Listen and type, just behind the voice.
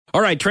All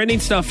right, trending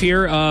stuff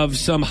here of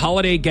some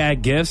holiday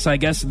gag gifts. I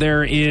guess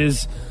there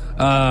is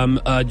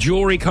a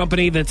jewelry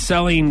company that's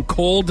selling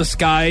Cole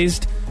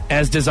disguised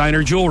as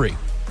designer jewelry.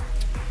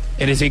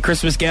 It is a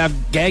Christmas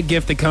gag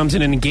gift that comes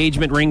in an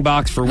engagement ring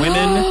box for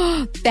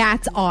women.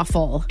 That's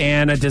awful.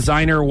 And a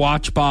designer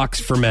watch box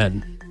for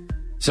men.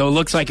 So it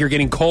looks like you're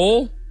getting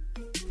Cole,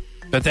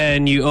 but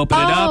then you open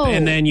it up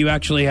and then you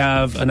actually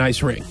have a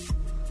nice ring.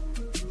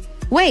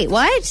 Wait,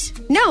 what?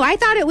 No, I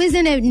thought it was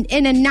in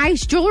a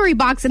nice jewelry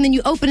box and then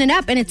you open it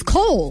up and it's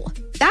Cole.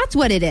 That's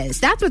what it is.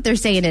 That's what they're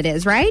saying it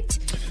is, right?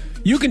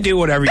 You can do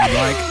whatever you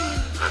like.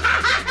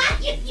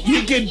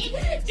 You can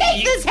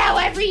take this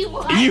however you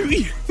want.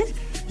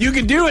 You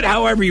can do it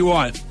however you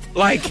want.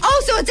 Like,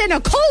 oh, so it's in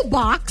a Cole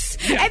box,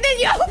 and then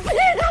you open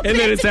it up, and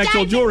then it's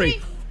actual jewelry.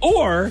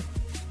 Or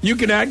you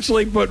can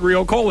actually put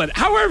real Cole in it.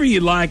 However you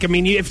like. I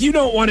mean, if you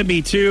don't want to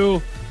be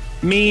too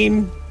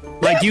mean,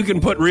 like you can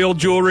put real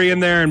jewelry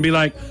in there and be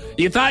like,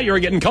 you thought you were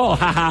getting Cole,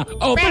 haha.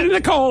 Open the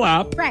Cole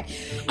up. Right.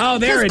 Oh,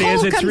 there it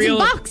is. It's real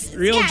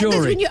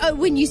jewelry.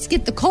 When you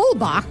get the Cole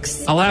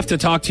box. I'll have to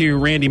talk to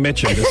Randy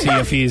Mitchum to see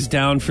if he's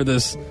down for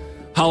this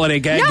holiday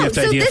gag gift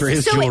idea for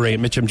his jewelry at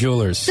Mitchum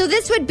Jewelers. So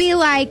this would be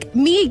like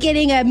me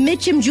getting a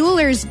Mitchum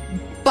Jewelers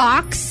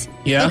box.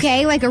 Yeah.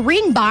 Okay, like a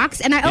ring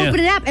box, and I open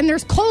it up, and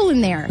there's Cole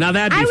in there. Now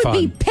that'd be fun. I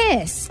would be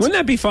pissed. Wouldn't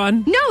that be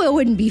fun? No, it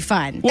wouldn't be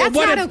fun. Well, that's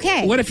not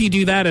okay. What if you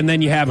do that, and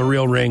then you have a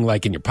real ring,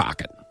 like, in your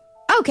pocket?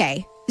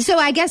 Okay. So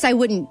I guess I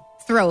wouldn't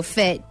throw a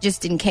fit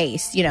just in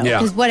case, you know.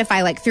 Because what if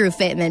I, like, threw a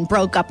fit and then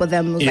broke up with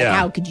him? Was like,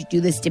 how could you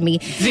do this to me?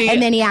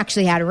 And then he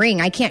actually had a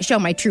ring. I can't show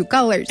my true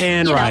colors.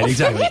 And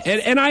exactly.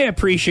 and I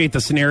appreciate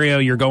the scenario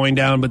you're going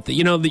down, but,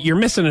 you're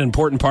missing an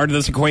important part of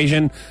this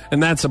equation,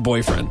 and that's a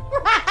boyfriend.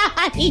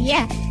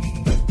 Yeah.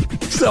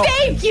 So,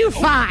 thank you,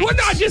 Fox. Well,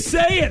 not just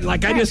say it.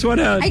 Like, I just want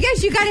to... I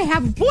guess you got to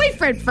have a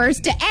boyfriend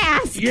first to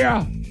ask.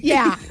 Yeah.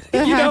 Yeah.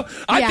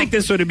 I think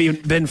this would have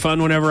been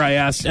fun whenever I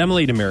asked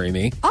Emily to marry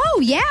me. Oh,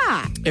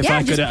 yeah. If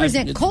I could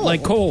present Cole.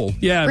 Like Cole.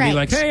 Yeah, right. Be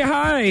like, hey,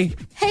 hi.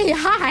 Hey,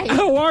 hi.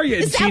 How are you?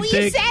 Is that what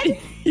you said?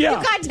 Yeah.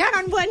 You got down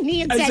on one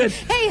knee and said,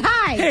 hey,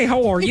 hi. Hey,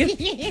 how are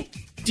you?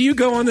 Do you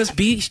go on this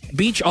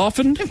beach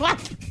often?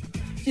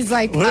 She's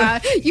like,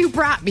 you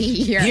brought me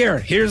here.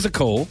 Here's a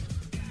Cole.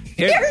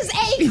 Here's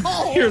a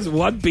Cole. Here's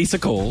one piece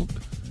of Cole.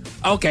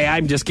 Okay,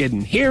 I'm just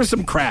kidding. Here's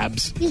some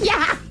crabs.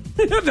 Yeah.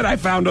 that I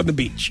found on the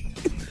beach.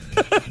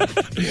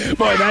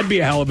 Boy, that'd be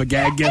a hell of a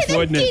gag gift,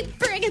 wouldn't it? Keep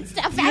bringing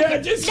stuff out. Yeah,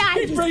 just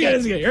keep bringing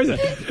it.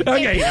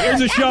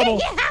 Here's a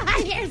shovel.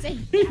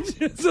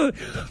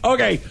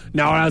 Okay,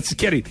 no, I was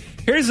kidding.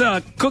 Here's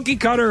a cookie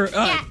cutter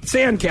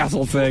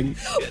sandcastle thing.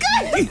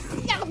 Good.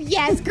 Oh,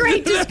 yes,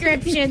 great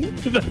description.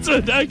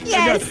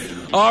 Yes.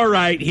 All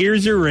right,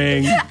 here's your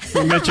ring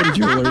from Mitchum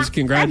Jewelers.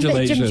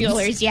 Congratulations. Mitchum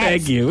Jewelers, yes.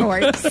 Thank you. Of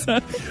course.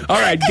 All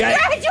right.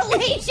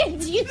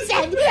 Congratulations. You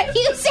said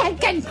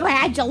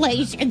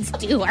congratulations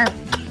to her.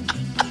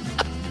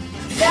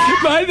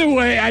 By the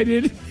way, I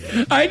did.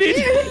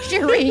 Here's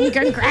your ring.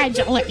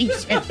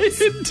 Congratulations. I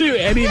didn't do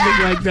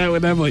anything like that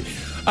with Emily.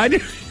 I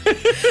did. What do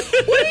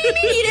you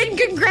mean you didn't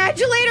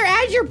congratulate her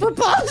as you're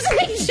proposing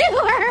to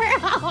her?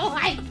 Oh,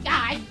 my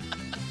God.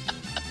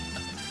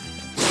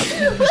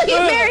 Will you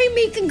marry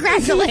me?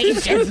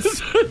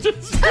 Congratulations.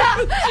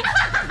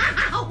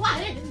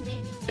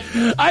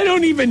 I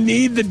don't even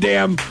need the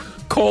damn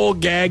Cole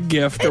gag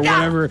gift or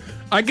whatever.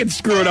 I can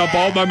screw it up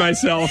all by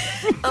myself.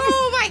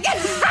 Oh, my God.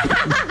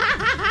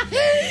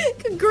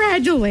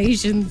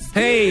 Congratulations.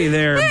 Hey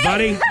there,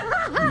 buddy.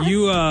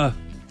 You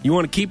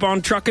want to keep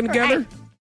on trucking together?